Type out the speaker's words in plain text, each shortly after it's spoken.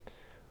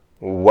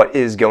What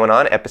is going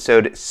on?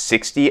 Episode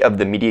 60 of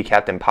the Media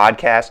Captain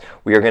podcast.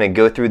 We are going to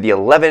go through the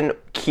 11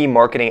 key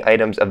marketing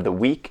items of the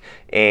week.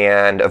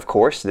 And of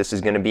course, this is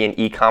going to be an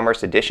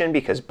e-commerce edition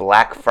because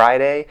Black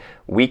Friday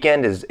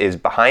weekend is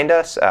behind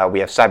us. We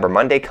have Cyber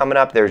Monday coming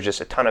up. There's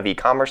just a ton of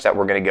e-commerce that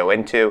we're going to go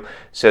into.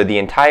 So the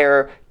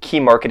entire key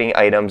marketing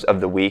items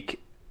of the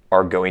week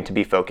are going to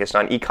be focused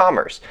on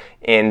e-commerce.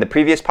 In the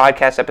previous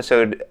podcast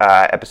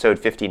episode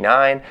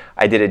 59,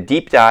 I did a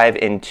deep dive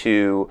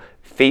into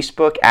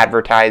Facebook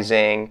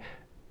advertising,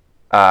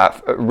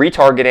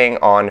 retargeting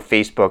on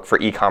Facebook for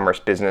e-commerce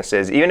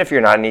businesses. Even if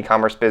you're not an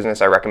e-commerce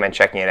business, I recommend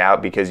checking it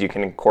out because you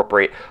can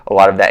incorporate a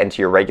lot of that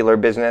into your regular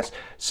business.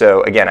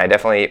 So again, I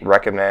definitely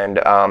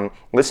recommend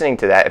listening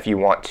to that if you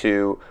want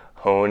to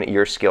hone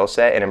your skill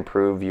set and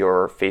improve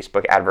your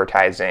Facebook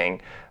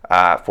advertising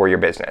for your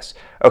business.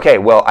 Okay,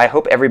 well, I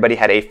hope everybody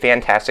had a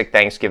fantastic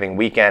Thanksgiving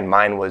weekend.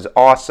 Mine was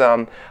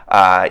awesome.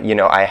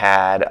 I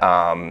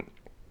had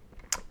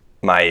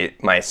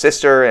my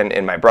sister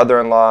and my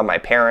brother-in-law, my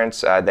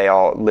parents, they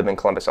all live in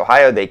Columbus,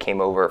 Ohio. They came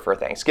over for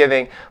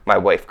Thanksgiving. My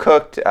wife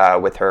cooked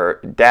with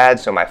her dad,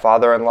 so my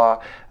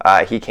father-in-law,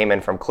 he came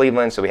in from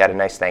Cleveland, so we had a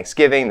nice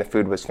Thanksgiving. The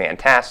food was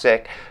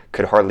fantastic.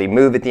 Could hardly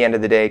move at the end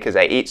of the day because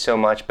I ate so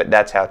much, but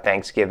that's how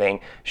Thanksgiving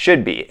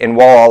should be. And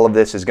while all of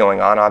this is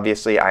going on,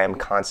 obviously, I am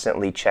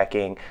constantly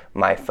checking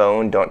my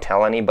phone. Don't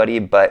tell anybody,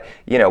 but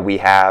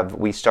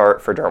we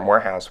start for Durham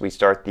Warehouse, we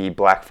start the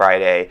Black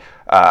Friday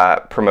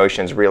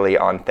promotions really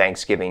on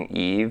Thanksgiving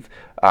Eve,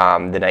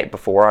 the night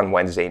before on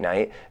Wednesday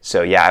night.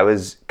 So yeah, I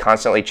was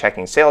constantly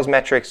checking sales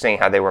metrics, seeing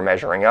how they were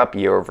measuring up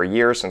year over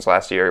year since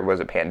last year was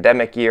a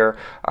pandemic year.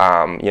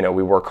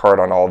 We work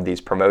hard on all of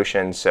these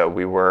promotions, so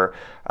we were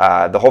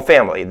the whole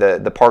family,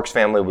 the Parks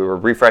family, we were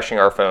refreshing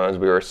our phones.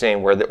 We were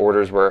seeing where the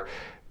orders were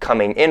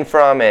coming in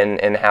from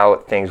and how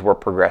things were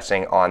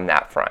progressing on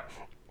that front.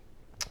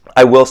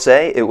 I will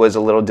say it was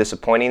a little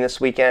disappointing this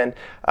weekend.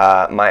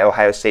 My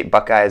Ohio State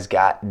Buckeyes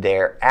got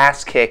their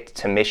ass kicked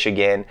to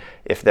Michigan.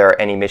 If there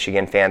are any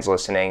Michigan fans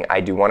listening,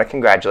 I do want to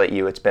congratulate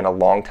you. It's been a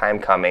long time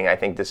coming. I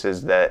think this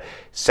is the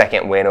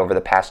second win over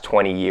the past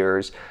 20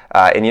 years.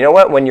 And you know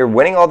what? When you're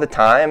winning all the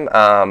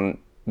time,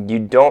 you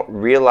don't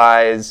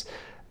realize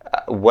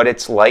what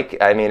it's like.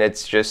 I mean,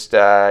 it's just,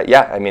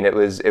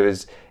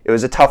 it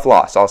was a tough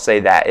loss. I'll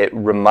say that. It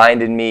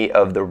reminded me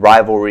of the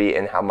rivalry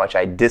and how much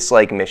I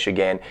dislike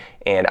Michigan,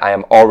 and I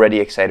am already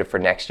excited for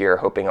next year,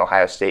 hoping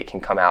Ohio State can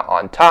come out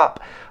on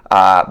top.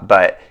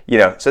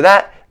 So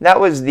that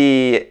was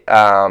the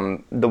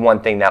one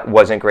thing that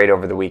wasn't great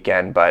over the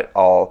weekend, but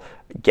I'll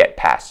get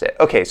past it.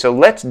 Okay, so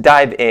let's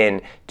dive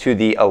in to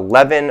the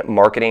 11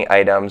 marketing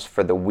items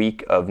for the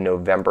week of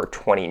November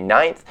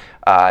 29th.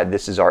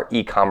 This is our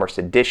e-commerce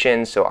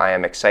edition, so I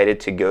am excited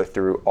to go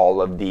through all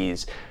of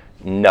these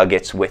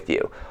nuggets with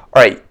you.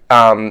 All right,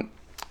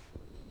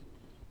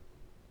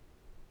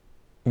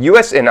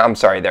 U.S. and I'm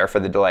sorry there for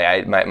the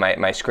delay.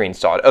 My screen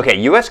stalled. Okay,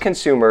 U.S.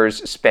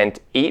 consumers spent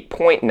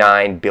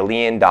 $8.9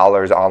 billion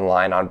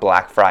online on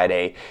Black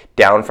Friday,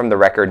 down from the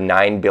record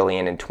 $9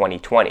 billion in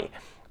 2020.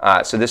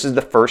 So this is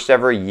the first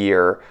ever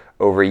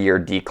year-over-year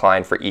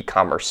decline for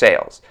e-commerce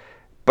sales.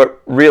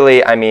 But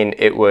really, I mean,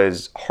 it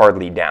was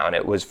hardly down.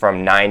 It was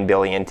from $9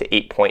 billion to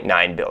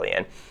 $8.9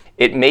 billion.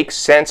 It makes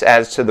sense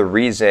as to the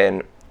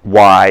reason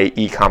why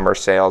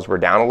e-commerce sales were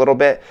down a little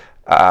bit.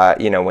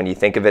 When you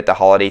think of it, the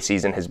holiday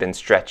season has been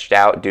stretched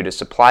out due to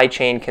supply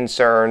chain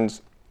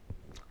concerns.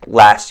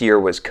 Last year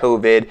was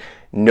COVID.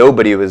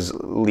 Nobody was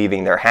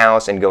leaving their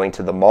house and going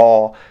to the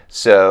mall.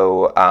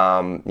 So,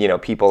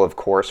 people, of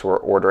course, were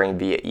ordering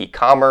via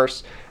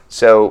e-commerce.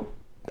 So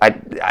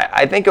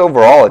I think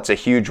overall it's a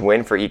huge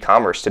win for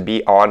e-commerce to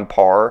be on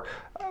par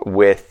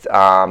with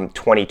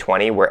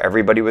 2020 where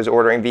everybody was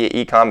ordering via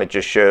e-com. It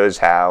just shows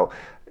how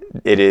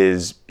it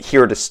is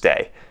here to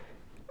stay.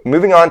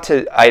 Moving on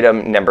to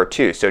item number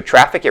 2. So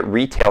traffic at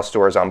retail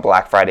stores on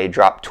Black Friday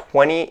dropped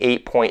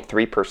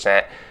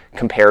 28.3%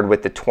 compared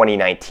with the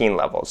 2019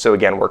 levels. So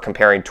again, we're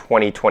comparing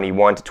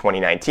 2021 to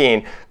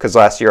 2019 because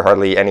last year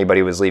hardly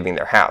anybody was leaving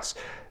their house.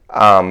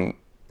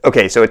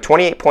 Okay, so a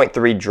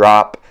 28.3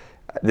 drop.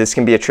 This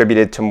can be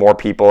attributed to more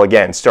people,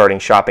 again, starting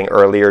shopping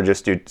earlier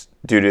just due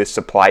to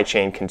supply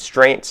chain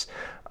constraints.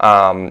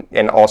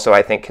 And also,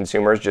 I think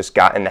consumers just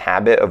got in the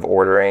habit of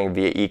ordering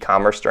via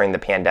e-commerce during the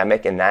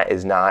pandemic, and that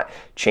is not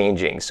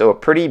changing. So a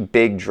pretty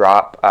big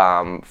drop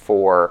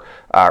for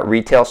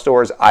retail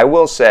stores. I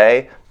will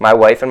say, my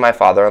wife and my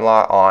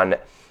father-in-law, on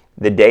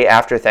the day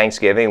after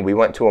Thanksgiving, we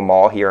went to a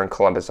mall here in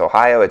Columbus,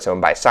 Ohio. It's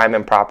owned by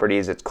Simon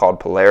Properties. It's called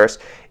Polaris.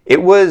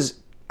 It was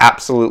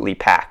absolutely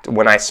packed.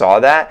 When I saw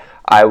that,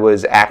 I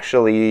was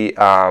actually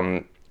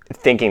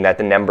thinking that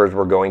the numbers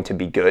were going to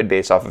be good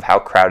based off of how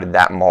crowded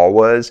that mall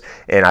was.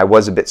 And I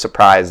was a bit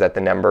surprised that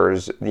the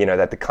numbers,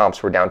 that the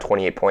comps were down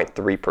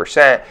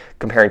 28.3%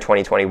 comparing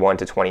 2021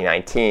 to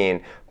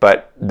 2019.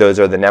 But those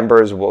are the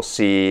numbers. We'll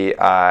see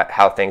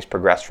how things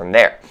progress from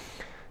there.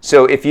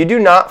 So if you do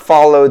not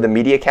follow the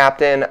Media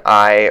Captain,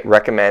 I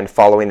recommend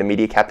following the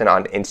Media Captain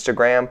on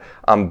Instagram.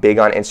 I'm big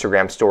on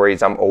Instagram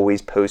stories. I'm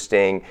always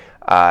posting,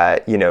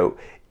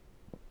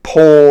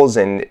 polls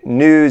and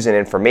news and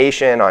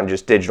information on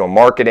just digital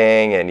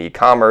marketing and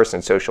e-commerce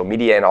and social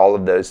media and all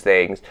of those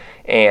things.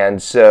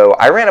 And so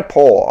I ran a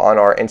poll on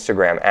our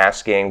Instagram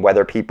asking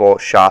whether people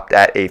shopped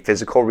at a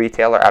physical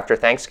retailer after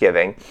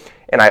Thanksgiving.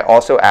 And I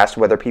also asked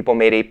whether people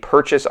made a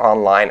purchase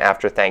online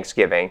after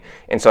Thanksgiving.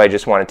 And so I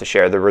just wanted to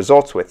share the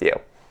results with you.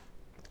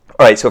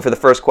 All right, so for the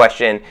first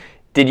question,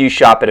 did you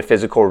shop at a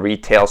physical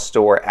retail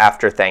store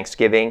after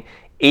Thanksgiving?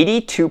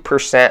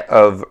 82%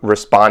 of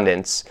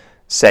respondents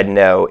said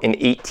no, and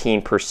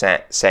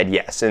 18% said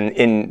yes. And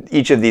in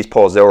each of these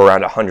polls, there were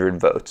around 100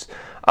 votes.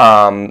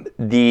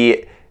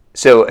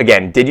 So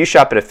again, did you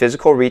shop at a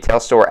physical retail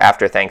store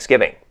after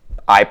Thanksgiving?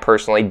 I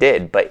personally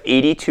did, but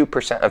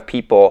 82% of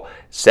people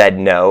said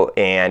no,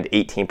 and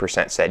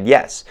 18% said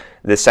yes.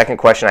 The second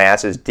question I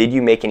asked is, did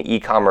you make an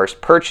e-commerce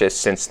purchase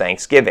since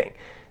Thanksgiving?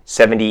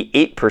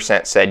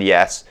 78% said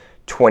yes,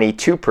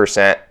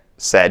 22%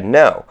 said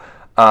no.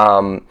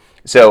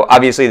 So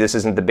obviously this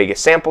isn't the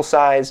biggest sample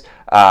size,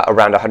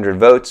 around 100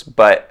 votes,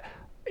 but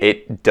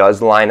it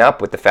does line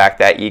up with the fact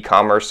that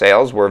e-commerce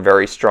sales were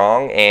very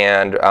strong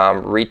and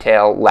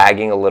retail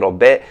lagging a little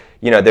bit.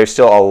 There's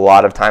still a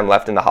lot of time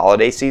left in the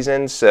holiday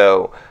season,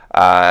 so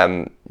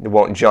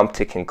won't jump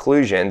to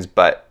conclusions,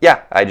 but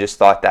yeah, I just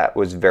thought that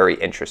was very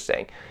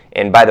interesting.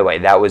 And by the way,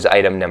 that was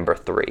item number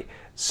 3.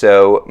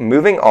 So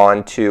moving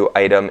on to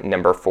item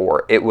number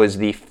 4, it was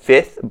the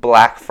 5th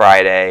Black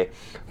Friday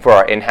for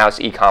our in-house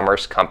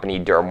e-commerce company,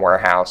 Durham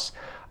Warehouse.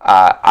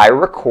 I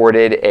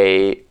recorded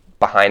a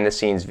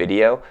behind-the-scenes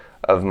video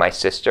of my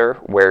sister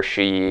where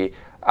she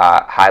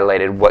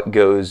highlighted what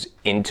goes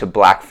into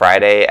Black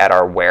Friday at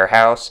our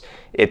warehouse.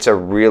 It's a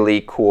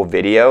really cool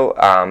video.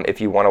 If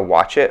you want to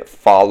watch it,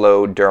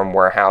 follow Durham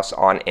Warehouse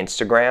on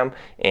Instagram,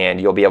 and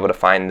you'll be able to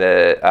find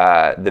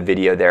the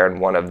video there in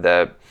one of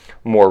the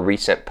more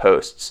recent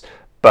posts.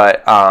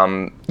 But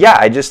yeah,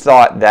 I just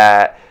thought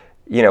that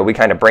we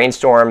kind of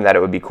brainstormed that it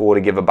would be cool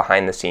to give a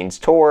behind-the-scenes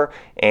tour,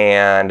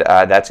 and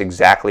that's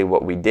exactly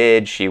what we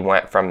did. She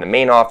went from the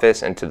main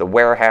office into the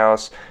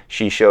warehouse.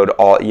 She showed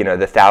all, the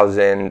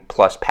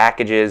 1,000+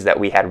 packages that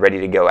we had ready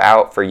to go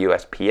out for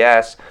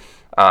USPS.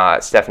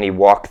 Stephanie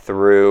walked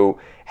through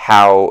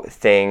how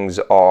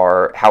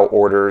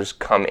orders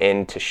come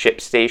into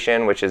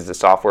ShipStation, which is the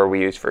software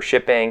we use for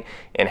shipping,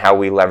 and how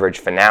we leverage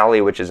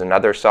Finale, which is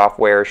another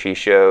software. She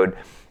showed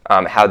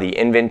how the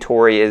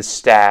inventory is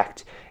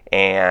stacked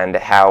and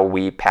how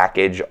we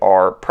package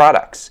our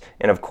products.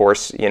 And of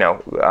course, then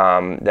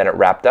it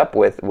wrapped up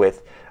with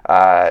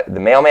the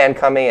mailman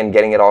coming and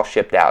getting it all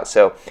shipped out.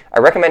 So I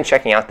recommend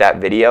checking out that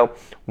video.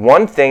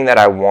 One thing that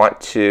I want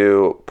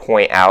to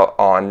point out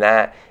on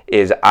that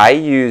is I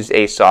use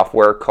a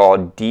software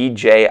called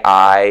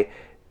DJI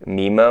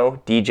Mimo,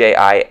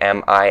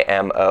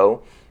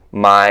 DJI-MIMO.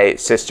 My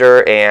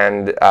sister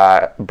and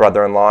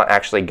brother-in-law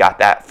actually got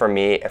that for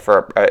me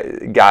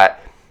got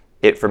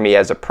it for me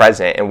as a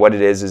present. And what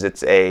it is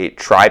it's a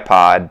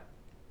tripod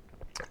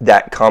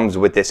that comes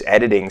with this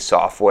editing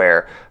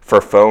software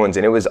for phones,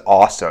 and it was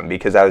awesome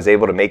because I was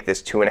able to make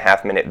this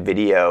 2.5-minute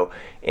video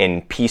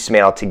and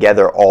piecemeal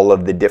together all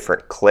of the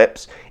different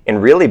clips.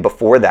 And really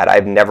before that,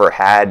 I've never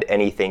had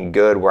anything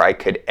good where I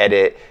could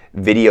edit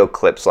video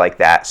clips like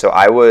that. So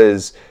I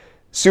was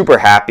super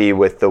happy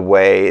with the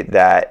way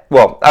that,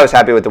 I was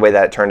happy with the way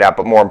that it turned out,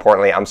 but more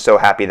importantly, I'm so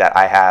happy that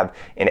I have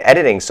an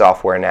editing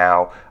software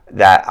now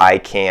that I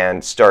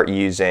can start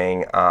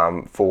using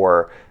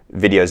for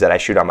videos that I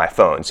shoot on my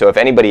phone. So if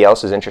anybody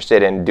else is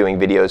interested in doing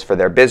videos for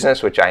their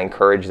business, which I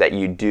encourage that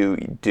you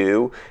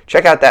do,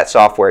 check out that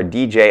software,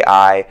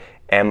 DJI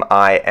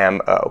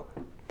MIMO.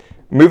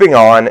 Moving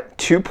on,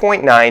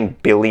 $2.9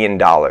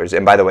 billion.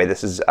 And by the way,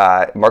 this is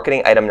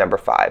marketing item number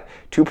 5.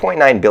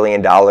 $2.9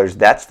 billion,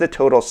 that's the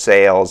total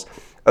sales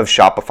of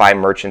Shopify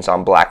merchants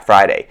on Black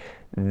Friday.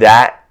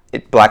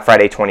 Black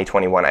Friday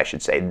 2021, I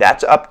should say.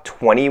 That's up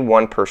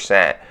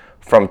 21%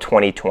 from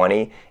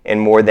 2020 and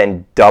more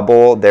than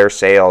double their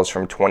sales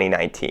from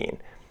 2019.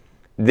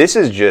 This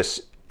is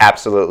just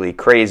absolutely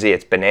crazy.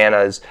 It's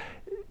bananas.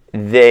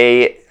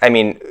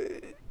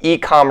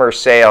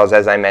 E-commerce sales,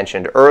 as I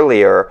mentioned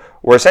earlier,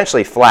 were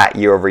essentially flat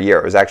year over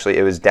year.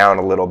 It was down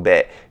a little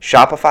bit.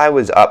 Shopify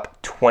was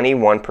up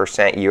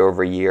 21% year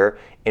over year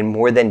and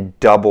more than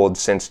doubled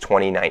since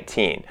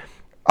 2019.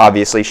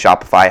 Obviously,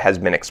 Shopify has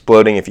been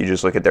exploding. If you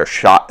just look at their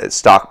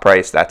stock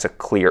price, that's a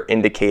clear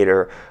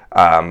indicator.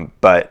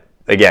 But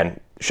again,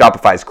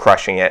 Shopify's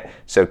crushing it,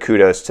 so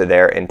kudos to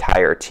their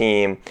entire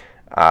team.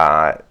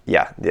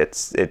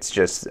 It's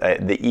just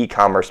the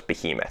e-commerce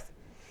behemoth.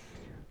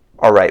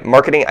 All right,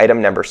 marketing item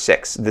number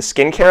 6. The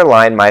skincare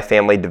line my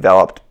family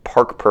developed,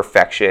 Park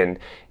Perfection,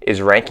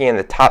 is ranking in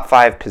the top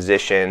 5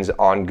 positions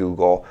on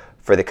Google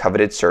for the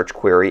coveted search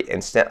query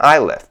Instant Eye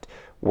Lift.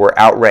 We're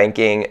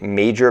outranking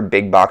major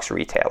big box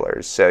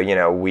retailers. So,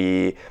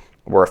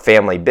 we're a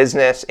family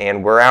business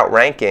and we're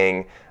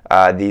outranking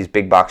these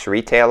big box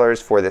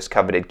retailers for this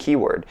coveted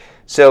keyword.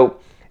 So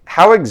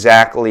how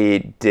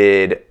exactly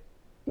did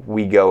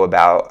we go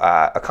about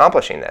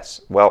accomplishing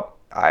this? Well,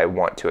 I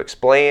want to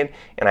explain.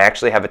 And I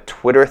actually have a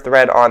Twitter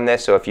thread on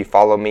this. So if you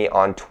follow me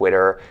on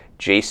Twitter,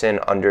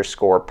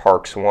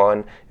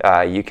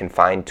 Jason_Parks1, you can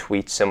find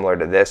tweets similar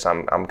to this.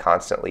 I'm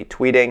constantly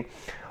tweeting.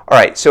 All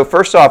right, so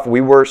first off,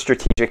 we were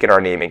strategic in our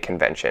naming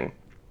convention.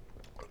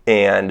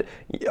 And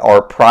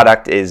our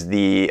product is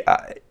the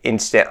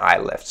Instant Eye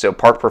Lift. So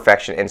Park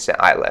Perfection Instant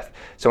Eye Lift.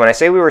 So when I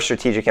say we were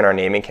strategic in our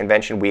naming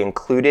convention, we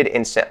included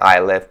Instant Eye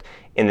Lift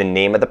in the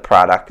name of the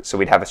product, so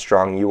we'd have a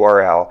strong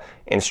URL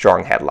and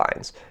strong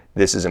headlines.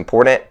 This is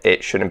important.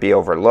 It shouldn't be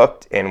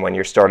overlooked. And when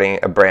you're starting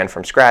a brand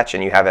from scratch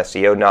and you have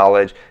SEO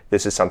knowledge,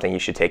 this is something you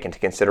should take into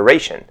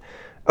consideration.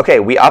 Okay,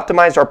 we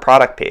optimized our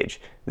product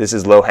page. This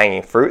is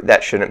low-hanging fruit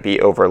that shouldn't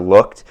be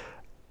overlooked.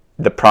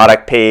 The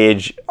product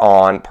page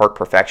on Park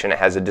Perfection, it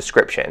has a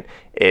description.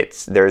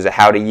 There's a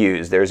how to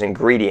use, there's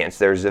ingredients,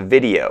 there's a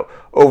video.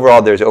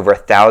 Overall, there's over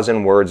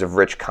 1,000 words of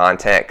rich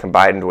content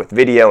combined with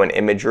video and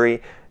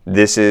imagery.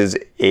 This is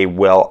a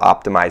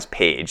well-optimized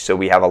page. So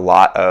we have a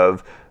lot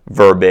of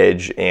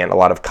verbiage and a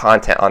lot of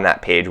content on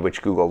that page,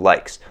 which Google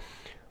likes.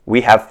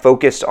 We have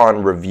focused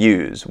on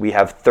reviews. We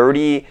have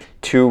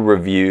 32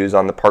 reviews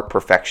on the Park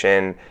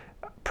Perfection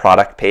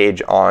product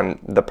page on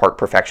the Park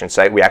Perfection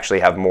site. We actually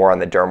have more on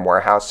the Derm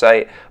Warehouse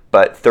site,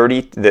 but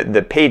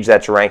the page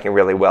that's ranking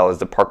really well is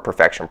the Park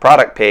Perfection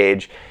product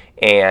page.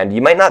 And you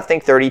might not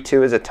think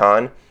 32 is a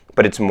ton,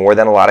 but it's more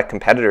than a lot of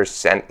competitors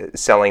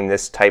selling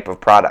this type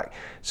of product.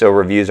 So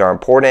reviews are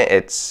important.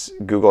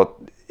 Google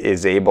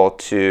is able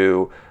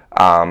to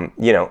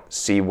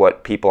see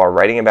what people are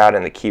writing about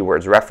and the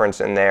keywords referenced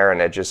in there, and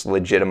it just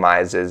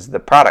legitimizes the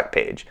product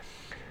page.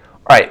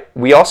 All right,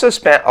 we also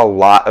spent a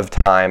lot of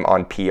time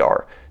on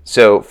PR.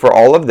 So for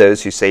all of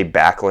those who say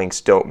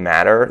backlinks don't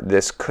matter,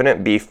 this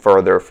couldn't be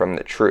further from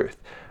the truth.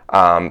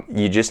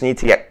 You just need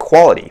to get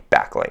quality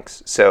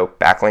backlinks. So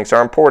backlinks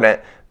are important,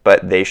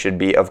 but they should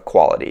be of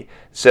quality.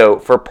 So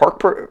for Park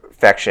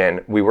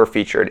Perfection, we were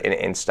featured in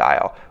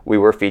InStyle. We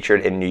were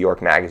featured in New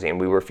York Magazine.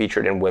 We were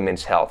featured in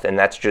Women's Health, and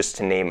that's just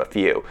to name a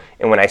few.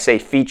 And when I say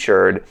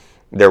featured,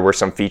 there were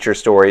some feature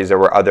stories. There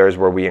were others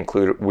where we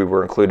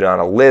were included on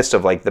a list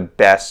of like the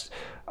best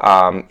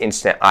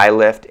instant eye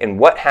lift. And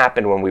what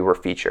happened when we were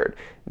featured?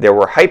 There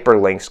were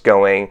hyperlinks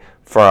going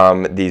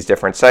from these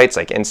different sites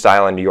like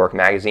InStyle and New York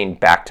Magazine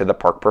back to the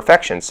Park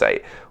Perfection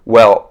site.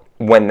 Well,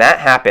 when that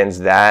happens,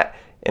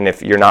 and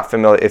if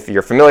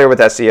you're familiar with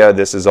SEO,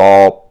 this is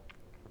all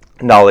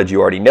knowledge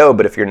you already know.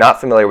 But if you're not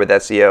familiar with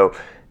SEO,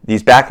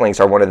 these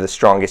backlinks are one of the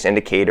strongest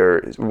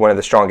indicators, one of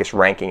the strongest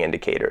ranking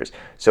indicators.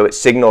 So it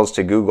signals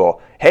to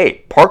Google,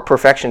 hey,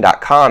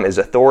 parkperfection.com is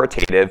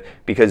authoritative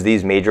because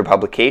these major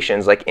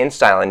publications like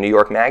InStyle and New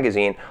York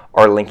Magazine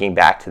are linking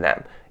back to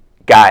them.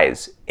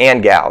 Guys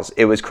and gals,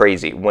 it was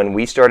crazy. When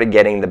we started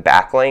getting the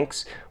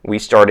backlinks, we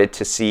started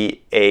to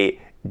see a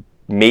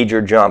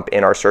major jump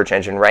in our search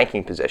engine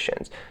ranking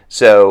positions.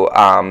 So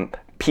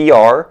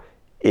PR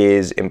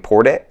is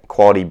important.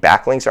 Quality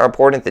backlinks are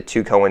important. The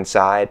two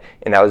coincide,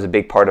 and that was a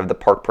big part of the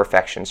Park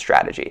Perfection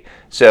strategy.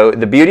 So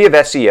the beauty of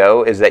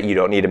SEO is that you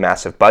don't need a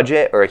massive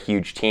budget or a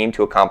huge team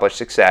to accomplish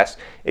success.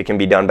 It can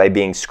be done by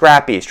being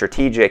scrappy,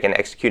 strategic, and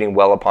executing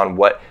well upon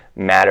what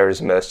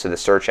matters most to the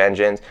search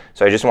engines.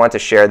 So I just wanted to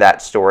share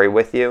that story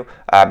with you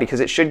because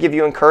it should give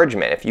you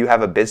encouragement. If you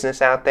have a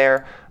business out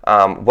there,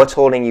 what's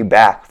holding you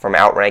back from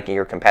outranking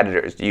your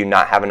competitors? Do you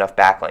not have enough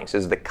backlinks?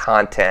 Is the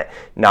content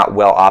not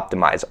well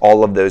optimized?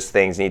 All of those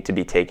things need to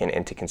be taken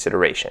into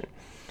consideration.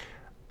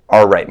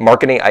 All right,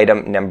 marketing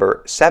item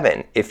number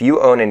 7. If you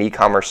own an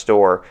e-commerce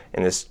store,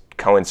 and this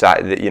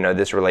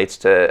this relates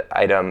to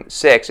item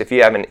 6. If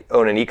you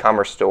own an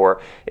e-commerce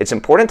store, it's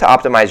important to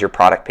optimize your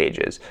product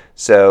pages.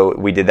 So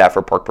we did that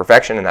for Park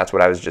Perfection, and that's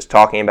what I was just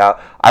talking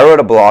about. I wrote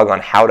a blog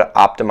on how to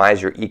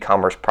optimize your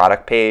e-commerce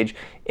product page.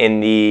 In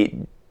the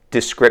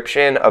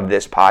description of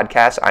this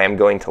podcast, I am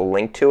going to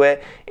link to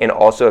it. And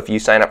also, if you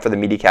sign up for the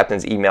Media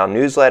Captains email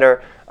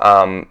newsletter,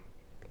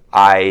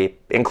 I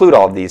include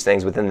all of these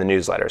things within the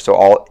newsletter.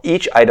 So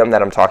each item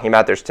that I'm talking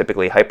about, there's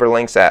typically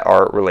hyperlinks that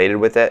are related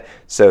with it.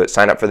 So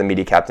sign up for the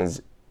Media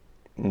Captains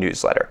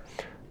newsletter.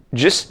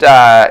 Just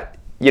a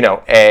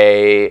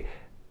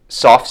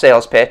soft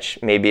sales pitch.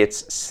 Maybe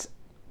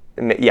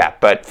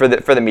but for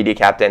the Media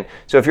Captain.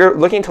 So if you're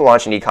looking to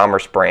launch an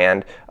e-commerce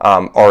brand,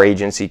 our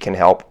agency can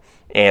help.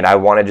 And I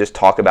want to just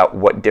talk about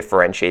what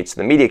differentiates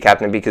the Media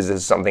Captain because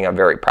this is something I'm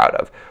very proud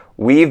of.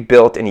 We've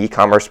built an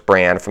e-commerce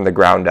brand from the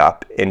ground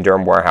up in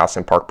Derm Warehouse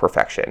and Park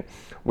Perfection.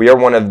 We are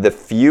one of the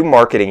few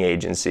marketing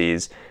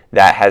agencies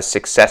that has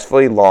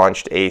successfully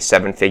launched a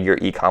 7-figure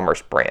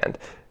e-commerce brand.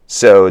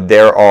 So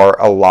there are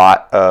a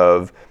lot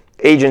of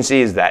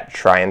agencies that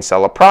try and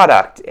sell a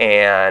product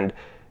and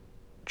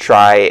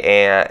try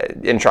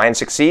and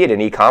succeed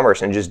in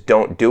e-commerce and just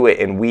don't do it,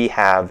 and we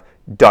have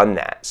done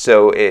that.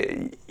 So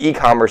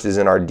e-commerce is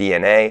in our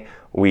DNA.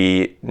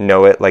 We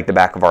know it like the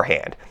back of our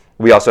hand.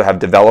 We also have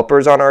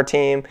developers on our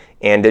team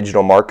and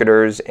digital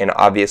marketers, and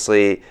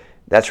obviously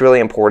that's really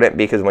important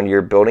because when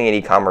you're building an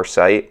e-commerce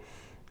site,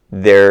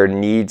 there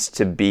needs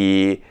to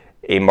be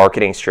a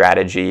marketing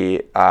strategy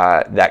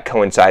that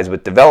coincides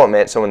with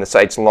development. So when the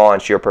site's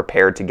launched, you're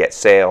prepared to get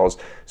sales.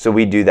 So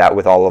we do that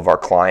with all of our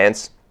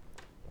clients.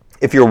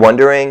 If you're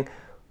wondering,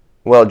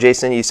 well,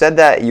 Jason, you said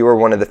that you were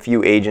one of the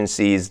few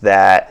agencies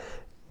that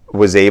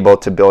was able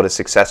to build a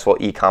successful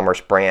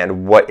e-commerce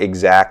brand. What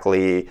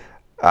exactly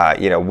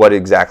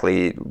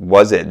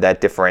was it that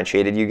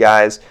differentiated you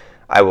guys?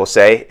 I will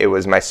say it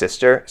was my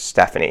sister,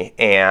 Stephanie,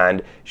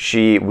 and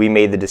we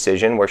made the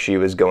decision where she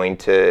was going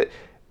to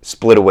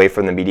split away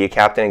from the Media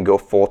Captain and go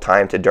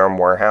full-time to Durham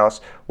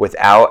Warehouse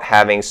without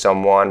having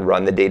someone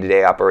run the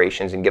day-to-day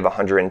operations and give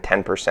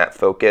 110%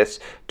 focus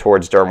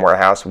towards Durham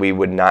Warehouse. We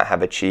would not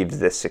have achieved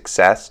this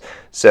success.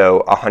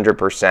 So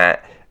 100%,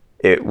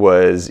 it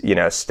was,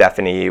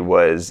 Stephanie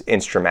was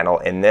instrumental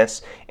in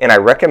this. And I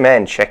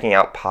recommend checking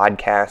out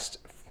podcast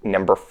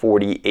number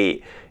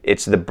 48.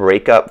 It's the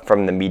breakup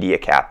from the Media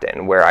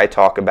Captain, where I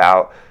talk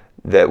about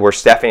where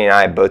Stephanie and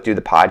I both do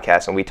the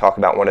podcast, and we talk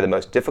about one of the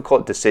most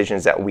difficult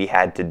decisions that we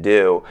had to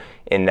do,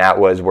 and that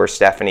was where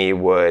Stephanie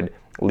would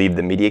leave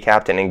the Media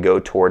Captain and go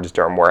towards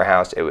Durham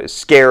Warehouse. It was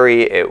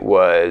scary. It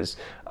was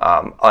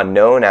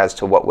unknown as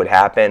to what would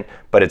happen,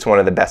 but it's one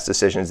of the best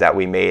decisions that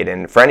we made.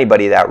 And for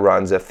anybody that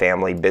runs a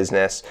family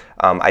business,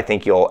 I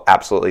think you'll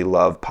absolutely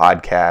love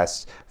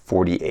podcast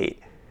 48.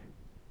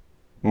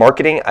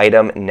 Marketing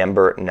item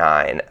number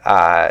 9.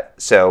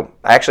 So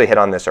I actually hit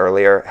on this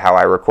earlier, how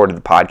I recorded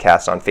the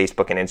podcast on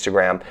Facebook and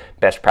Instagram,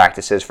 best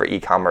practices for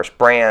e-commerce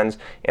brands.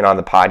 And on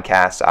the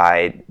podcast,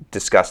 I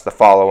discussed the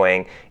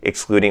following: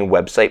 excluding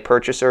website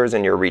purchasers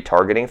in your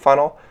retargeting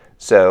funnel.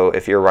 So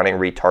if you're running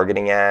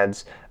retargeting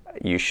ads,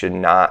 you should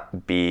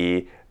not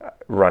be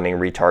running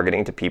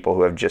retargeting to people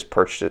who have just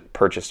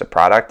purchased a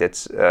product.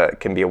 It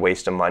can be a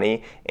waste of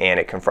money, and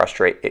it can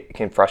frustrate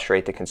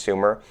the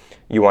consumer.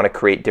 You want to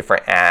create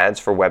different ads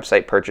for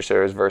website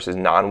purchasers versus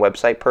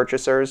non-website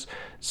purchasers.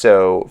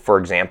 So, for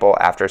example,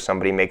 after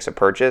somebody makes a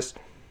purchase,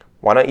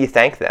 why don't you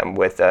thank them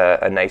with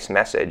a nice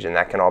message, and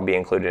that can all be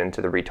included into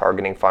the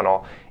retargeting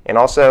funnel. And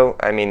also,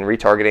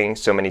 retargeting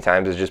so many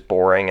times is just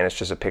boring, and it's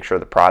just a picture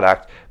of the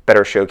product.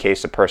 Better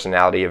showcase the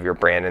personality of your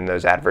brand in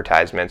those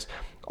advertisements.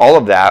 All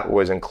of that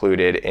was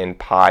included in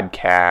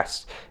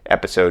podcast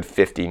episode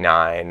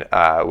 59,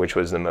 which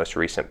was the most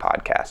recent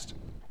podcast.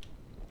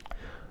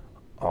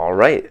 All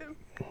right.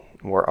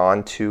 We're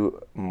on to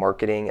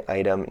marketing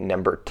item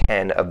number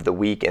 10 of the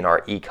week in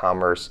our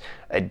e-commerce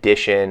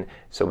edition.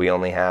 So we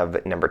only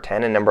have number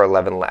 10 and number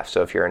 11 left.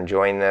 So if you're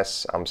enjoying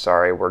this, I'm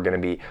sorry, we're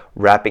going to be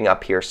wrapping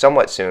up here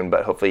somewhat soon,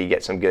 but hopefully you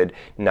get some good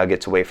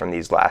nuggets away from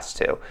these last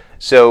two.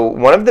 So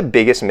one of the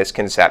biggest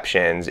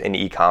misconceptions in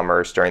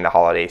e-commerce during the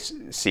holiday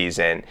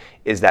season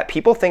is that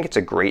people think it's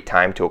a great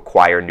time to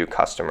acquire new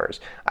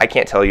customers. I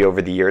can't tell you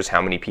over the years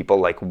how many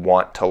people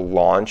want to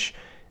launch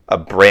a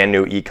brand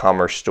new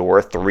e-commerce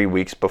store 3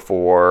 weeks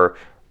before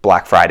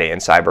Black Friday and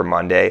Cyber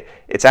Monday.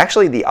 It's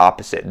actually the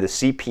opposite. The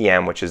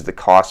CPM, which is the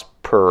cost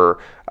per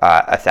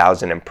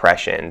 1,000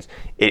 impressions,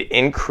 it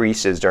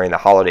increases during the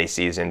holiday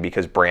season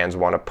because brands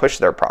want to push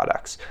their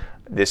products.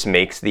 This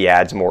makes the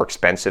ads more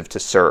expensive to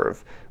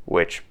serve,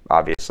 which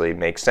obviously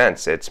makes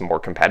sense. It's more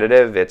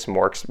competitive,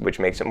 which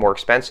makes it more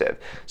expensive.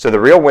 So the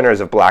real winners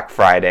of Black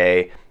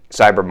Friday,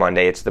 Cyber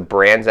Monday, it's the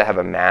brands that have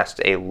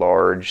amassed a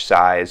large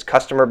size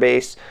customer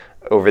base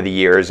over the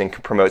years and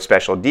can promote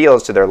special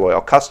deals to their loyal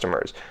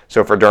customers.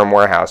 So for Durham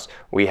Warehouse,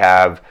 we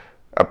have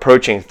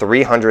approaching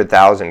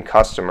 300,000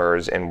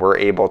 customers, and we're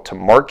able to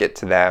market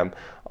to them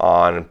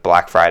on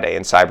Black Friday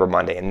and Cyber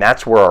Monday, and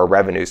that's where our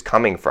revenue is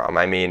coming from.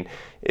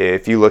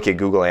 If you look at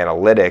Google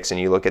Analytics and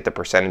you look at the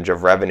percentage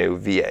of revenue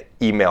via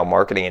email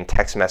marketing and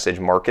text message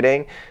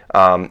marketing,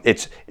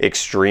 it's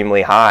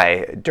extremely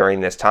high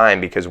during this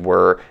time because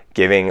we're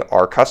giving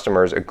our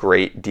customers a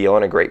great deal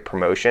and a great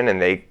promotion,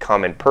 and they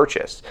come and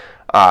purchase.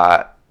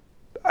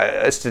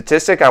 A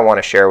statistic I want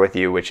to share with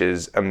you, which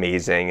is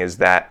amazing, is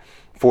that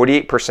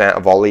 48%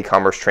 of all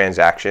e-commerce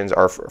transactions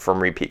are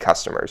from repeat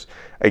customers.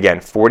 Again,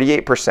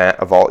 48%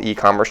 of all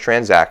e-commerce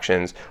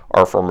transactions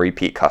are from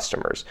repeat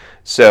customers.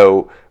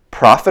 So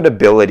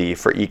profitability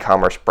for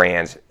e-commerce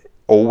brands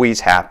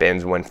always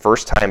happens when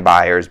first-time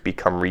buyers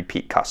become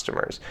repeat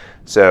customers.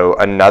 So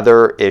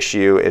another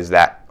issue is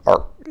that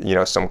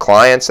some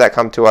clients that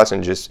come to us,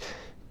 and just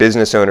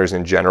business owners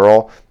in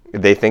general,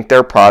 they think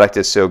their product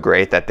is so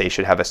great that they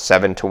should have a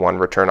 7-to-1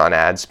 return on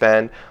ad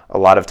spend. A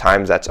lot of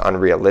times that's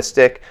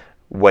unrealistic.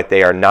 What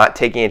they are not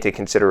taking into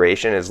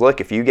consideration is,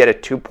 look, if you get a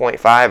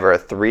 2.5 or a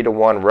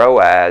 3-to-1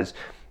 ROAS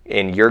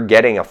and you're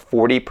getting a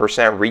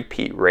 40%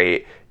 repeat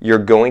rate, you're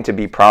going to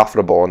be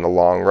profitable in the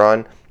long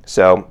run.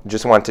 So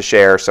just want to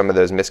share some of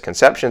those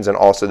misconceptions and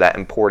also that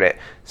important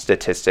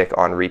statistic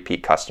on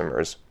repeat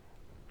customers.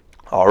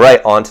 All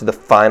right, on to the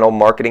final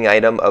marketing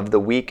item of the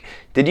week.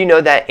 Did you know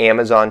that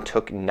Amazon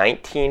took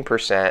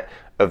 19%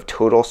 of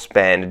total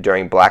spend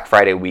during Black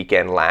Friday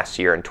weekend last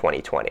year in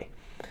 2020?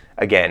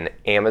 Again,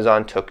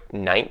 Amazon took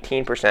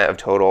 19% of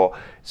total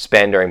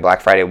spend during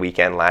Black Friday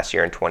weekend last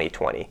year in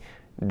 2020.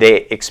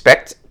 They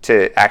expect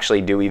to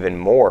actually do even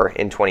more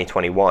in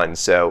 2021.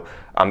 So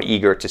I'm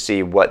eager to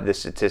see what the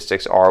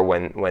statistics are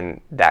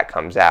when that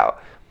comes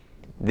out.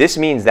 This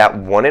means that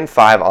 1 in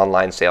 5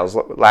 online sales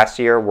last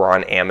year were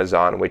on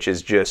Amazon, which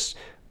is just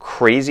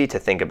crazy to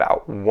think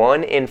about.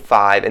 1 in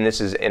 5, and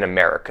this is in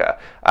America.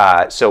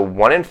 So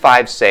 1 in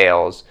 5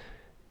 sales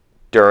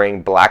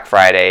during Black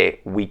Friday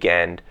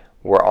weekend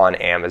were on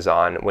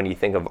Amazon. When you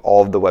think of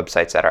all of the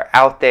websites that are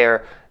out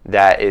there,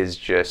 that is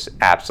just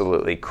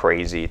absolutely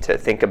crazy to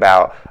think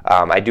about.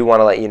 I do want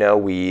to let you know,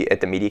 we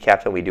at the Media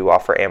Captain, we do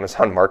offer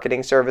Amazon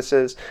marketing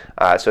services.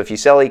 So if you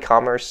sell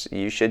e-commerce,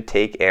 you should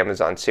take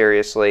Amazon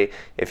seriously.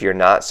 If you're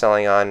not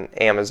selling on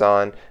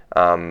Amazon,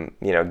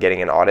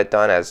 getting an audit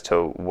done as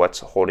to what's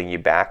holding you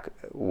back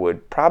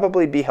would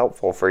probably be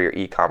helpful for your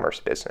e-commerce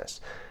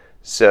business.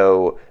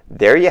 So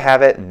there you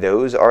have it.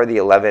 Those are the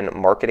 11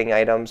 marketing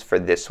items for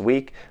this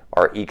week,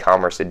 our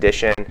e-commerce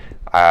edition.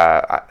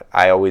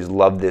 I always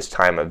love this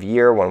time of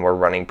year when we're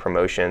running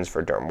promotions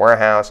for Derm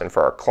Warehouse and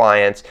for our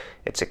clients.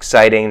 It's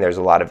exciting. There's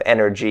a lot of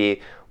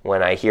energy.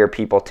 When I hear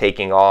people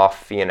taking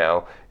off,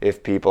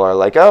 if people are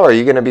like, oh, are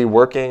you going to be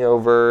working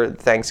over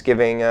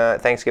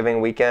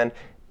Thanksgiving weekend?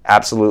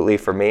 Absolutely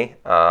for me.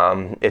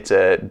 It's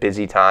a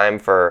busy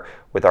time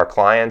with our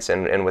clients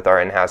and with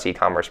our in-house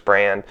e-commerce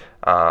brand.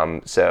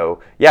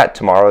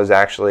 Tomorrow is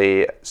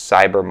actually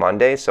Cyber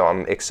Monday, so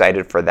I'm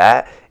excited for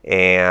that.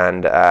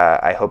 And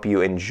I hope you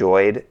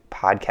enjoyed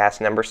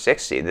podcast number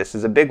 60. This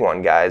is a big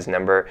one, guys,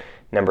 number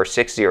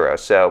 60.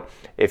 So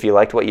if you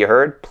liked what you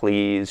heard,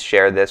 please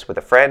share this with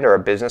a friend or a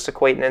business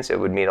acquaintance. It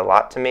would mean a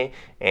lot to me,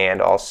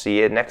 and I'll see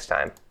you next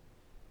time.